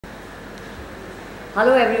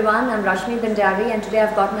Hello everyone, I'm Rashmi Bhandary and today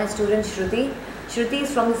I've got my student Shruti. Shruti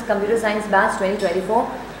is from this computer science batch 2024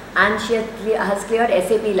 and she has cleared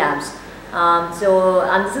SAP labs.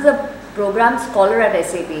 And this is a program scholar at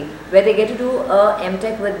SAP where they get to do a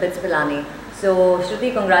MTech with BITS Pilani. So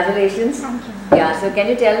Shruti, congratulations. Thank you. Yeah, so can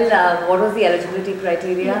you tell what was the eligibility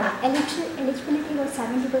criteria? Yeah, eligibility was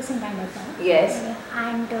 70% and above. Yes.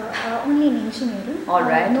 And only in engineering. All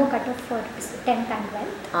right. No cutoff for 10th and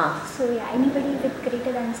 12th. So yeah, anybody with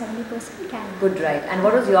greater than 70% can. Good, right. And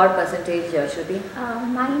what was your percentage, Shruti?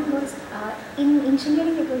 Mine was, in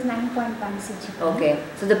engineering it was 9.1 CGPA. Okay.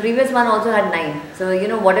 So the previous one also had 9. So you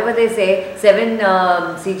know whatever they say, 7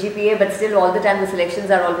 CGPA, but still all the time the selections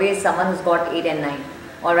are always someone who's got 8 and 9.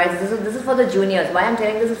 Alright, so this is for the juniors. Why I'm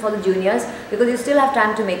telling this is for the juniors? Because you still have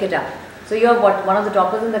time to make it up. So you're what, one of the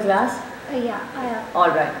toppers in the class? Yeah.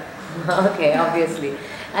 Alright. Okay, obviously.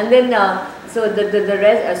 And then, so the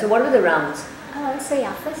rest, so what were the rounds?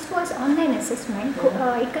 First was online assessment.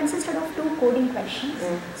 It consisted of 2 coding questions.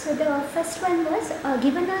 So the first one was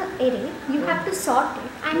given an array, you have to sort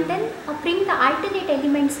it and then print the alternate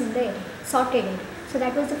elements in the array, sorted array. So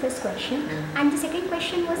that was the first question. And the second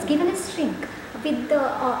question was given a string with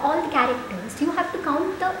all the characters. You have to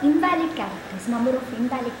count the invalid characters, number of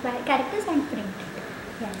invalid characters and print it.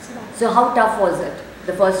 Yeah, so how tough was it?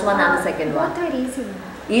 The first one and the second one? Both were easy.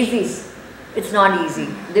 Easy. It's not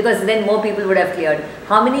easy because then more people would have cleared.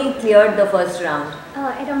 How many cleared the first round?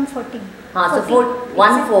 Around 14. So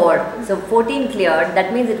 4. So 14 cleared.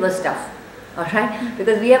 That means it was tough. Alright?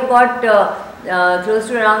 Because we have got close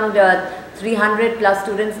to around 300 plus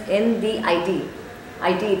students in the IT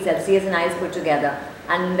itself, CS and IS put together.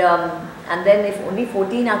 And then if only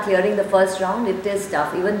 14 are clearing the first round, it is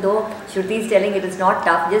tough. Even though Shruti is telling it is not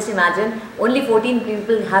tough, just imagine only 14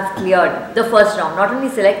 people have cleared the first round. Not only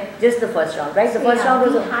select, just the first round, right? The first round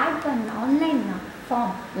was... We had an online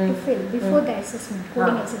form to fill before the assessment,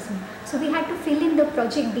 coding assessment. So we had to fill in the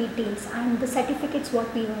project details and the certificates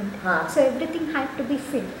what we earned. So everything had to be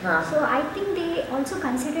filled. So I think they also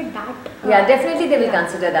considered that. Yeah, definitely they will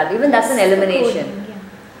consider that. Even that's an elimination.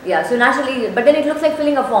 Yeah, so naturally, but then it looks like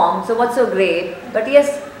filling a form, so what's so great? But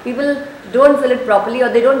yes, people don't fill it properly or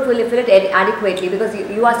they don't fill it adequately because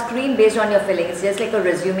you are screened based on your filling. It's just like a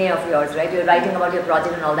resume of yours, right? You're writing about your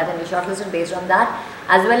project and all that and you're shortlisted based on that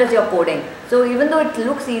as well as your coding. So even though it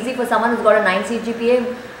looks easy for someone who's got a 9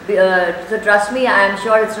 CGPA, so trust me, I am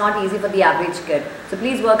sure it's not easy for the average kid. So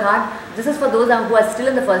please work hard. This is for those who are still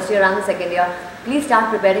in the first year and the second year. Please start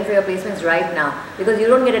preparing for your placements right now because you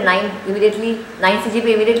don't get a 9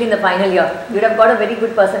 CGPA immediately in the final year. You would have got a very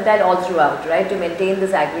good percentile all throughout, right, to maintain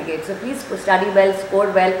this aggregate. So please study well, score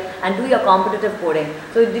well and do your competitive coding.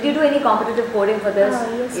 So did you do any competitive coding for this?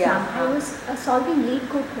 Yes, I was solving lead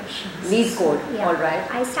code questions. Lead code, alright.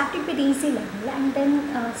 I started with easy level and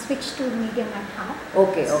then switched to medium and hard.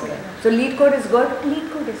 Okay. So lead code is good? Lead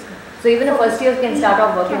code is good. So even the first years can start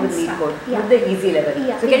off working with lead code, with the easy level.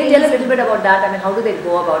 So can you tell a little bit about that? I mean, how do they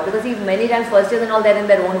go about? Because many times first years and all, they're in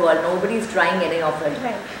their own world. Nobody is trying any of it.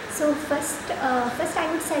 Right. So first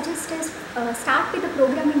I would suggest is start with the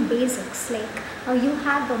programming basics. Like you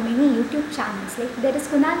have many YouTube channels. Like there is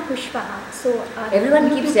Kunal Kushwaha. So everyone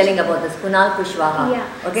keeps telling about this Kunal Kushwaha.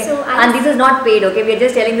 Yeah. Okay. So and this is not paid. Okay, we are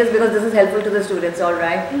just telling this because this is helpful to the students. All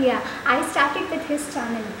right. Yeah. I started with his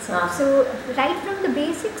channel itself. So right from the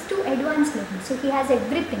basics to advanced level. So he has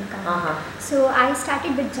everything covered. So I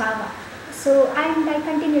started with Java. So and I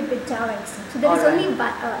continued with Java itself. So there is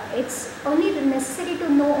only it's only necessary to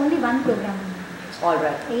know only one programming language.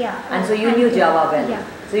 Alright. Yeah. And so you knew Java well. Yeah.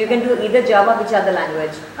 So you can do either Java, which other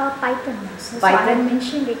language? Python also. Python. So I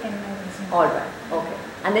mentioned it in my resume. Alright. Okay.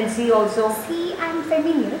 And then C also? C I'm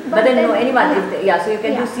familiar. But then no, anyone. So you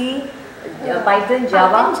can do C, Python,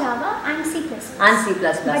 Java and C++. And C++.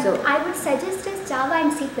 But so I would suggest is Java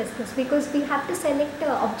and C++ because we have to select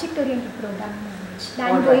object-oriented programming language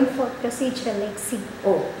than going for procedural like C.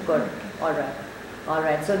 Oh, good. Okay.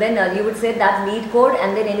 Alright. So then you would say that lead code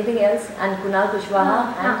and then anything else and Kunal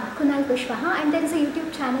Kushwaha Kunal Kushwaha and there is a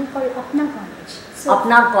YouTube channel called Apna College. So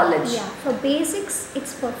Apna College. Yeah. For basics,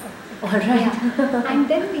 it's perfect. Alright. Yeah. And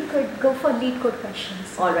then we could go for lead code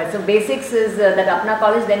questions. Alright. So basics is that Apna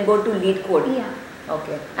College, then go to lead code. Yeah.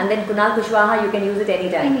 Okay. And then Kunal Kushwaha, you can use it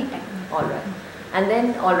anytime. Anytime. Alright. And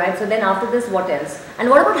then, alright, so then after this, what else? And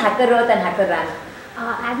what about Hacker Earth and Hacker Rank?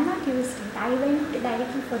 I have not used it. I went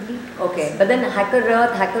directly for lead codes. Okay, but then Hacker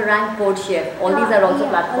Earth, Hacker Rank, CodeChef, all these are also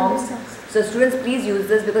platforms. So students, please use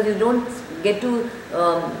this because you don't get to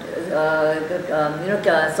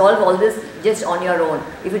solve all this just on your own.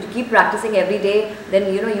 If you keep practicing every day,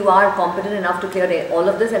 then you are competent enough to clear all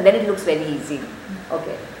of this, and then it looks very easy.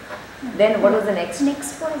 Okay. Then what was the next?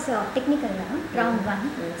 Next was technical round, round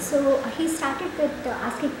 1. So he started with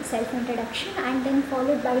asking self-introduction and then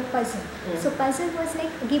followed by puzzle. So puzzle was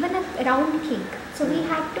like given a round cake. So we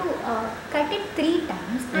had to cut it 3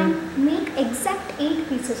 times and make exact 8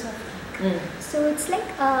 pieces of cake. So it's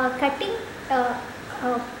like cutting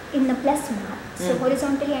in the plus mark, so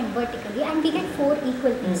horizontally and vertically, and we get 4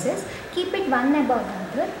 equal pieces, keep it one above the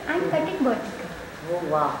other and cut it vertically. Oh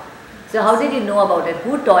wow. So how did you know about it?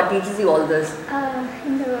 Who teaches you all this?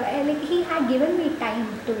 Like he had given me time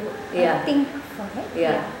to think for it.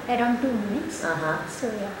 Around 2 minutes.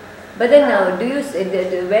 So yeah. But then,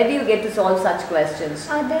 where do you get to solve such questions?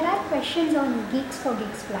 There are questions on Geeks for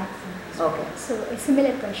Geeks platform. Okay. So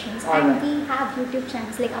similar questions, All and right. we have YouTube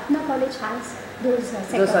channels. Like Apna College has those set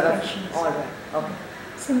Those of sort of questions. all right. Okay.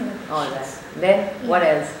 Similar questions. All right. Then what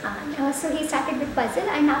else? So he started with puzzle,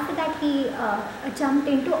 and after that he jumped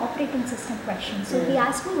into operating system questions. So he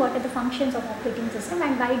asked me what are the functions of operating system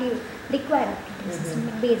and why do you require operating system,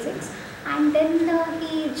 like basics. And then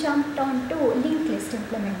he jumped on to linked list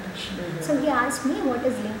implementation. So he asked me what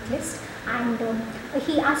is linked list, and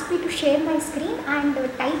he asked me to share my screen and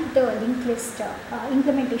type the linked list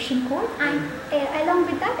implementation code, and along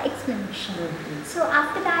with that explanation. So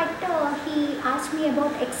after that he asked me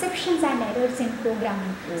about exceptions and errors in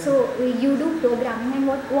programming. So you do programming, and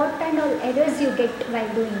what kind of errors you get while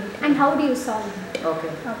doing it and how do you solve it.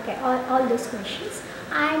 Okay, all those questions.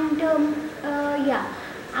 And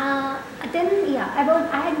I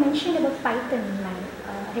had mentioned about Python in my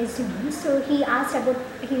resume. So he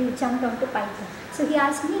jumped onto Python. So he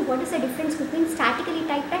asked me what is the difference between statically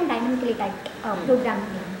typed and dynamically typed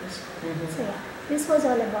programming language. So yeah, this was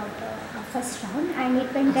all about first round, and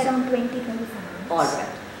it went around 20-25 minutes. All right.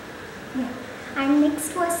 Yeah. And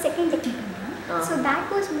next was second technical round. So that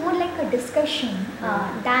was more like a discussion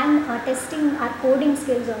than testing our coding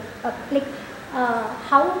skills or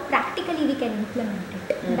how practically we can implement it.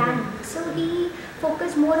 So he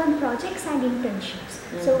focused more on projects and internships.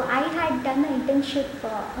 So I had done an internship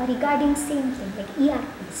regarding same thing, like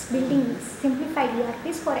ERPs, building simplified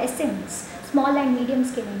ERPs for SMEs, small and medium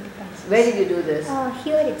scale enterprises. Where did you do this?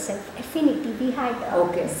 Here itself, Affinity. We had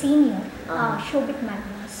a senior, Shobit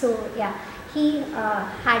Manna. So yeah, he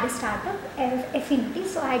had a startup, Affinity,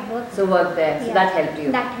 so I had worked. So worked there. So that helped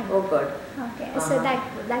you. That helped. Oh, good. Okay, so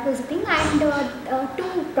that was the thing, and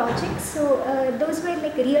 2 projects. So those were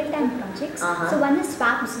like real-time projects. So one is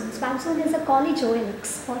Swap Zone. Swap Zone is a college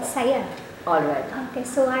OLX for Sahyadri. All right. Okay,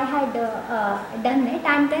 so I had done it,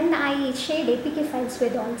 and then I shared APK files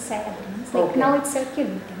with all Sahyadrians. Like now it's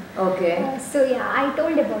circulating. Okay. So yeah, I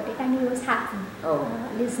told about it, and he was happy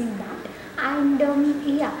listening that. And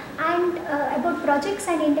about projects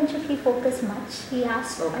and internship, he focused much. He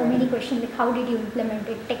asked many questions like how did you implement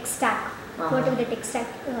it, tech stack, what are the tech stack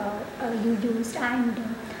you used, and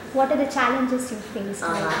what are the challenges you faced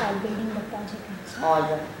while building the project and so. All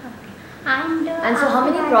right. Okay. And so how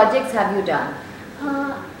many projects have you done?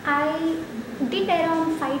 I did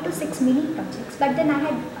around 5 to 6 mini projects, but then I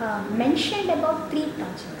had mentioned about 3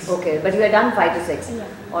 projects. Okay, but you had done 5 to 6. Yeah.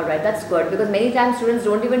 All right, that's good, because many times students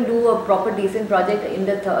don't even do a proper decent project in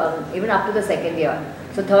the even up to the second year.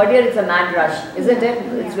 So third year it's a mad rush, isn't it?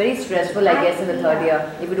 It's very stressful, I guess, in the third year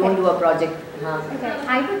if you don't do a project. Okay.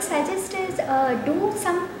 I would suggest is do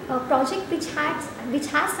some project which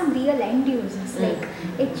has some real end users. Like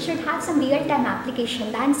it should have some real time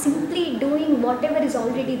application than simply doing whatever is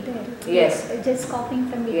already there. Yes. Just copying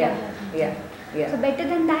from the Yeah. So better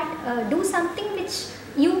than that, do something which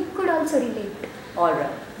you could also relate. All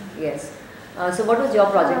right. Yes. So what was your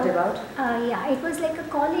project about? It was like a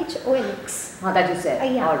college OLX. That you said.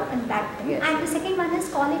 And that thing. Yes. And the second one is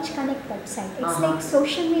College Connect website. It's like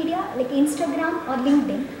social media, like Instagram or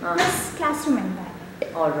LinkedIn, plus classroom environment.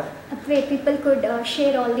 All right. Where people could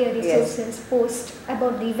share all their resources, post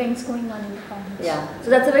about the events going on in the college. Yeah. So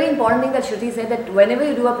that's a very important thing that Shruti said, that whenever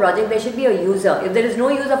you do a project, there should be a user. If there is no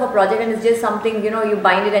use of a project and it's just something, you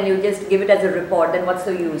bind it and you just give it as a report, then what's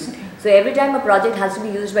the use? So every time a project has to be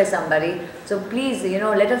used by somebody. So please,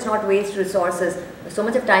 let us not waste resources. So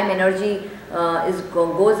much of time, energy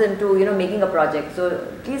goes into, making a project. So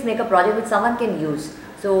please make a project which someone can use.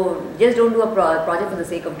 So just don't do a project for the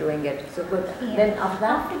sake of doing it. So good. Yeah. Then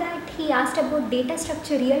after that, he asked about data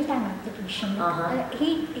structure real-time application.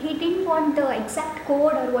 He didn't want the exact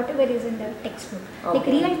code or whatever is in the textbook. Like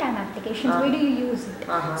real-time applications, where do you use it?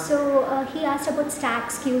 So he asked about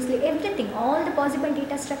stacks, queues, everything, all the possible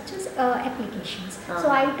data structures, applications.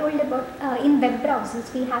 So I told about in web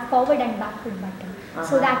browsers we have forward and backward button.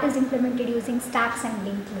 So that is implemented using stacks and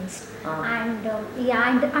linked list. And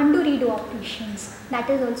and undo redo operations, that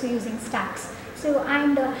is also using stacks. So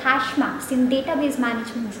and hash maps in database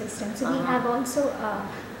management system. So we have also a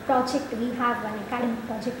project. We have an academic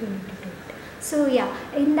project related to it. So yeah,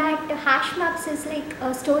 in that hash maps is like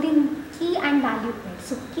storing key and value pairs.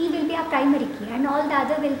 So key will be our primary key, and all the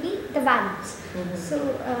other will be the values. So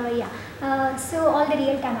so all the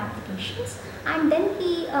real-time applications, and then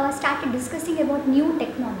he started discussing about new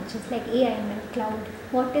technologies like AI, ML, cloud.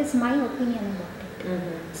 What is my opinion about it?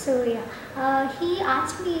 So yeah, he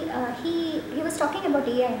asked me. He was talking about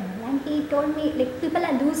AI, ML, and he told me like people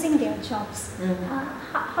are losing their jobs.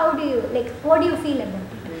 How do you like? What do you feel about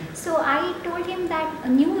it? So I told him that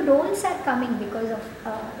new roles are coming because of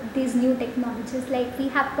these new technologies. Like we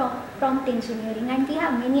have prompt engineering, and we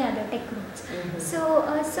have many other tech roles.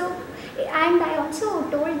 And I also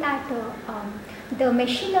told that the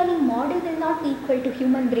machine learning model will not be equal to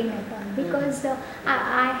human brain at all, because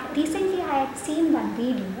I recently I had seen one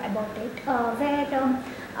video about it where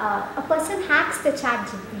a person hacks the chat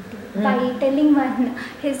GPT by telling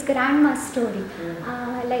his grandma's story.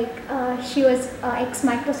 She was ex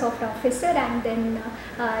Microsoft officer, and then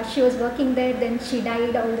she was working there, then she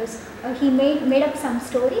died, all this. He made up some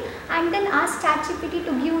story and then asked ChatGPT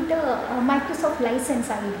to give the Microsoft license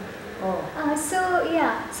ID. So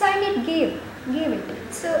and it gave it.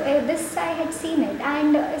 So this I had seen it,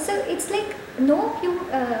 and so it's like no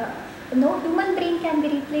human brain can be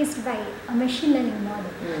replaced by a machine learning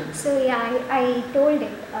model. So yeah, I told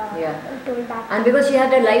it. Told that. And because she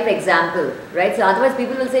had a live example, right? So otherwise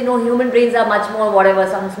people will say no, human brains are much more whatever,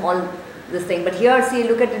 some small this thing. But here, see,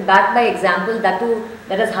 look at it backed by example. That too,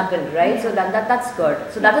 that has happened, right? So that's good.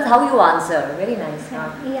 So that is how you answer. Very nice.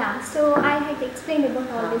 Yeah. So I had explained about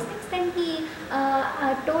all these things. Then he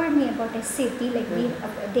told me about SAP. Like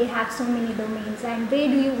they have so many domains, and where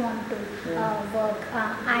do you want to work?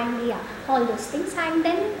 And yeah, all those things. And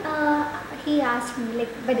then he asked me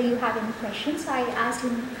like whether you have any questions. So I asked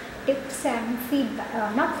him tips and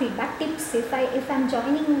feedback, not feedback, tips. If I'm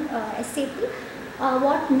joining SAP.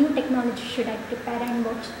 What new technology should I prepare, and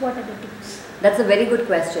what are the tips? That's a very good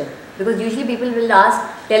question, because usually people will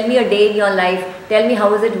ask, tell me a day in your life, tell me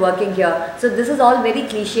how is it working here. So this is all very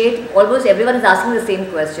cliched, almost everyone is asking the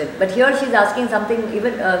same question, but here she's asking something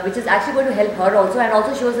even which is actually going to help her also, and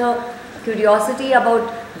also shows her curiosity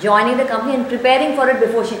about joining the company and preparing for it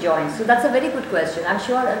before she joins. So that's a very good question. I'm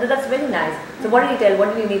sure that's very nice. So what did he tell?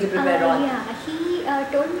 What do you need to prepare on? Yeah, he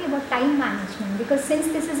told me about time management, because since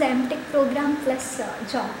this is an MTech program plus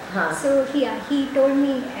job, so he told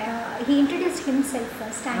me, he introduced himself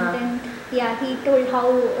first, and then he told how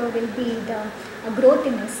will be the growth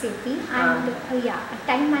in SAP, and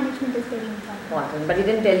time management is very important. But he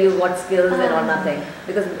didn't tell you what skills and all, nothing,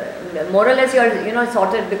 because more or less you're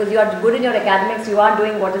sorted, because you are good in your academics, you are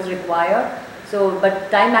doing what is required. So, but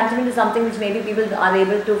time management is something which maybe people are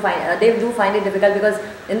able to find, they do find it difficult, because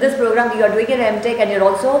in this program you are doing an MTech and you're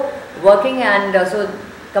also working, and so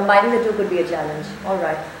combining the two could be a challenge.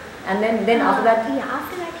 Alright. And then after that? Yeah,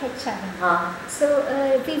 after that HR. So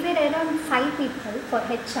we were around 5 people for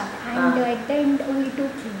HR, and at the end only 2 cleared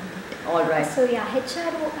it. Alright. So yeah,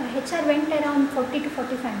 HR went around 40 to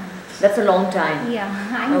 45 minutes. That's a long time.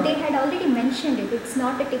 Yeah, and they had already mentioned it. It's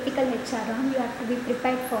not a typical HR round. You have to be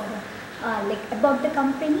prepared for like about the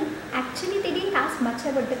company. Actually, they didn't ask much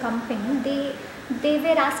about the company. They were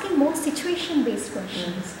asking more situation based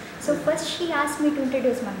questions. So first she asked me to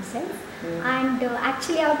introduce myself, and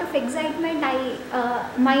actually out of excitement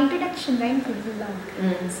my introduction went a little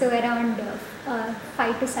long. So around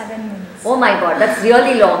 5 to 7 minutes. Oh my god, that's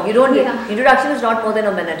really long. You don't introduction is not more than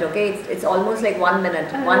a minute, okay? It's almost like 1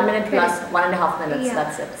 minute. 1 minute plus 1.5 minutes,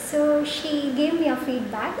 that's it. So she gave me a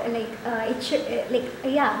feedback like it should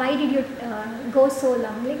why did you go so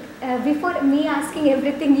long? Like before me asking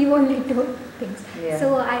everything, you only told things.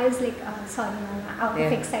 So I was like sorry ma'am, out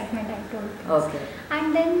of excitement I told things. Okay.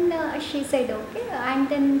 And then she said okay, and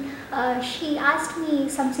then she asked me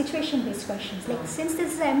some situation based questions, like since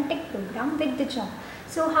this is an MTech program with the job,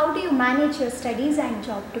 so how do you manage your studies and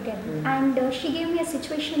job together? And she gave me a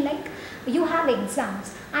situation like you have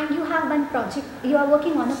exams and you have one project, you are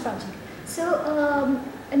working on a project, so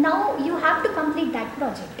now you have to complete that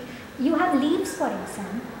project. You have leaves for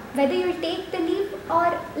exam, whether you will take the leave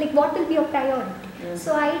or like what will be your priority.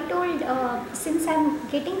 So I told since I am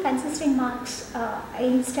getting consistent marks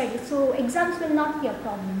in studies, so exams will not be a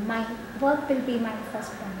problem. My work will be my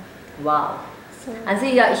first priority. Wow. So, and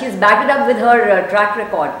see, she's backed it up with her track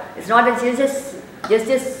record. It's not that she's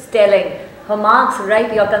just telling her marks,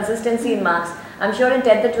 right? Your consistency in marks. I'm sure in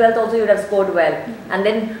 10th and 12th also you would have scored well. And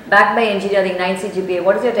then backed by engineering, 9 CGPA.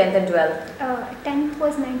 What is your 10th and 12th? 10th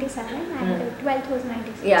was 97 and 12th was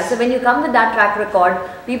 96. Yeah, so when you come with that track record,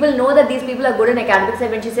 people know that these people are good in academics, and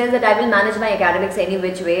when she says that I will manage my academics any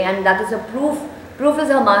which way, and that is a proof is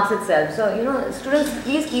her marks itself. So, students,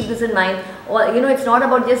 please keep this in mind. Or, it's not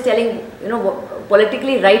about just telling,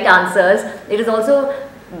 politically right answers. It is also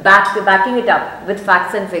backing it up with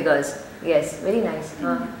facts and figures. Yes, very nice.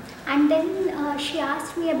 And then she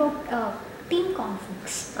asked me about team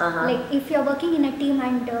conflicts. Like if you're working in a team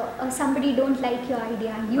and somebody don't like your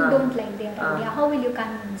idea and you don't like their idea, how will you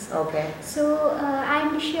convince them? Okay. So,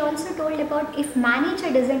 and she also told about if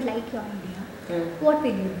manager doesn't like your idea, what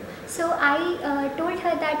will you do? So I told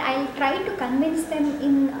her that I'll try to convince them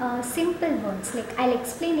in simple words, like I'll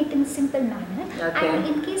explain it in simple manner. Okay. And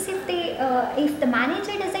in case if the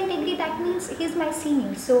manager doesn't agree, that means he's my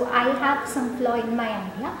senior. So I have some flaw in my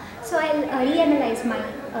idea. So I'll reanalyze my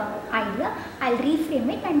idea, I'll reframe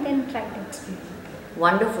it and then try to explain it.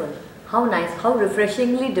 Wonderful. How nice, how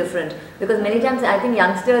refreshingly different. Because many times I think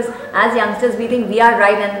as youngsters, we think we are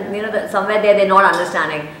right, and somewhere there they're not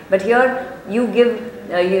understanding. But here you give.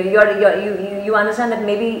 You understand that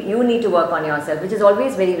maybe you need to work on yourself, which is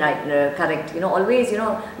always very correct. Always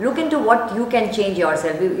look into what you can change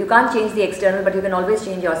yourself. You can't change the external, but you can always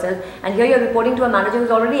change yourself. And here you're reporting to a manager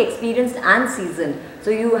who's already experienced and seasoned.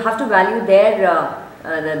 So you have to value their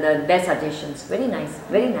suggestions. Very nice,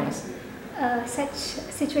 very nice. Such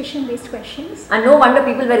situation-based questions. And no wonder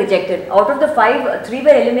people were rejected. Out of the 5, 3 were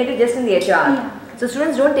eliminated just in the HR. Yeah. So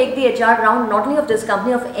students, don't take the HR round, not only of this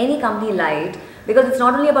company, of any company light. Because it's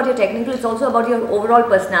not only about your technical, it's also about your overall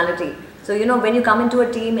personality. So when you come into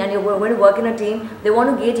a team and you're going to work in a team, they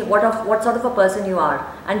want to gauge what sort of a person you are.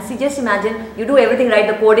 And see, just imagine you do everything right,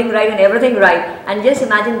 the coding right and everything right, and just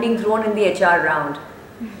imagine being thrown in the HR round,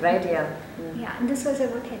 right? Yeah. Yeah, this was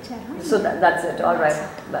about HR. Huh? So that's it. All right.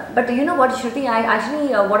 But you know what, Shruti? I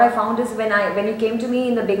actually what I found is when you came to me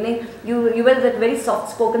in the beginning, you were that very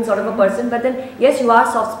soft-spoken sort of a person. But then yes, you are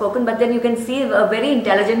soft-spoken. But then you can see a very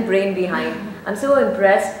intelligent brain behind. I'm so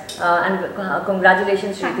impressed and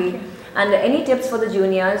congratulations, Shruti. And any tips for the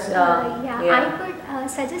juniors? I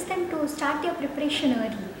could suggest them to start their preparation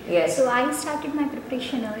early. Yes. So I started my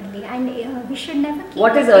preparation early, and we should never keep.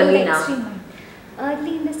 What is early now?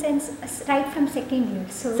 Early in the sense, right from second year.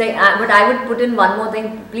 So, but I would put in one more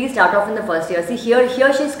thing. Please start off in the first year. See, here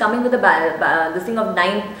she's coming with this thing of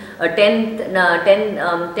 9th,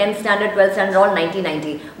 10th standard, 12th standard, all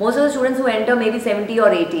 90. Most of the students who enter maybe 70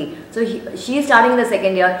 or 80. So she's starting in the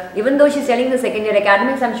second year. Even though she's telling the second year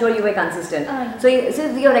academics, I'm sure you were consistent. Yes. So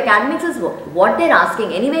your academics is what they're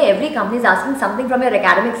asking. Anyway, every company is asking something from your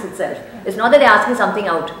academics itself. It's not that they're asking something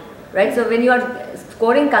out, right? So when you are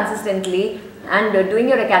scoring consistently and doing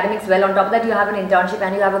your academics well, on top of that you have an internship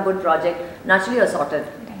and you have a good project, naturally you're sorted.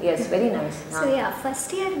 Right. Yes, very nice. So yeah,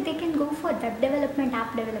 first year they can go for web development,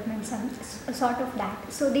 app development, some sort of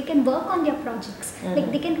that. So they can work on their projects.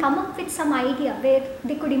 Like they can come up with some idea where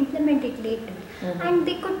they could implement it later, and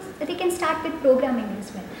they can start with programming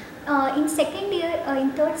as well. In second year,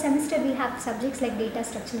 in third semester, we have subjects like data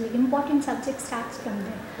structure. Like important subject starts from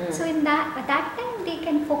there. So in at that time they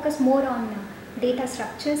can focus more on data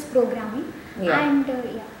structures, programming, and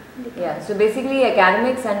so basically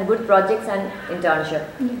academics and good projects and internship,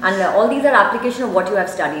 and all these are application of what you have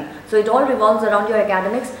studied. So it all revolves around your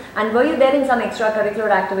academics. And were you there in some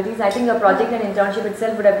extracurricular activities? I think your project and internship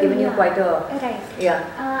itself would have given you quite a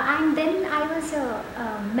and then I was a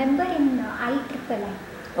member in IEEE.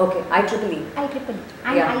 Okay, IEEE. IEEE and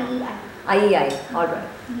IEI. IEI, all right.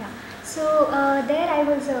 Yeah. So there I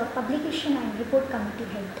was a publication and report committee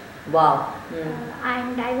head. Wow.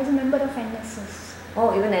 And I was a member of NSS.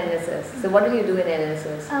 Oh, even NSS. So what did you do in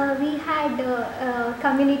NSS? We had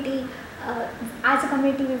community, as a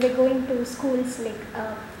community we were going to schools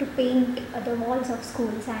to paint the walls of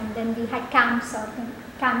schools, and then we had camps had been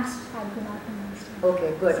organized.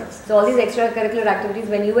 Okay, good. So all these extracurricular activities,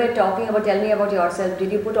 when you were talking about, tell me about yourself,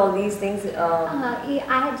 did you put all these things?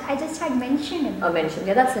 I just had mentioned it. Mentioned,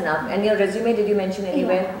 yeah, that's enough. And your resume, did you mention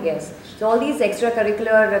anywhere? Yeah. Yes. So all these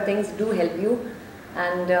extracurricular things do help you,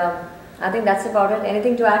 and I think that's about it.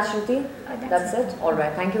 Anything to add, Shruti? That's it. All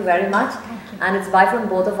right. Thank you very much. Thank you. And it's bye from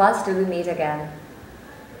both of us till we meet again.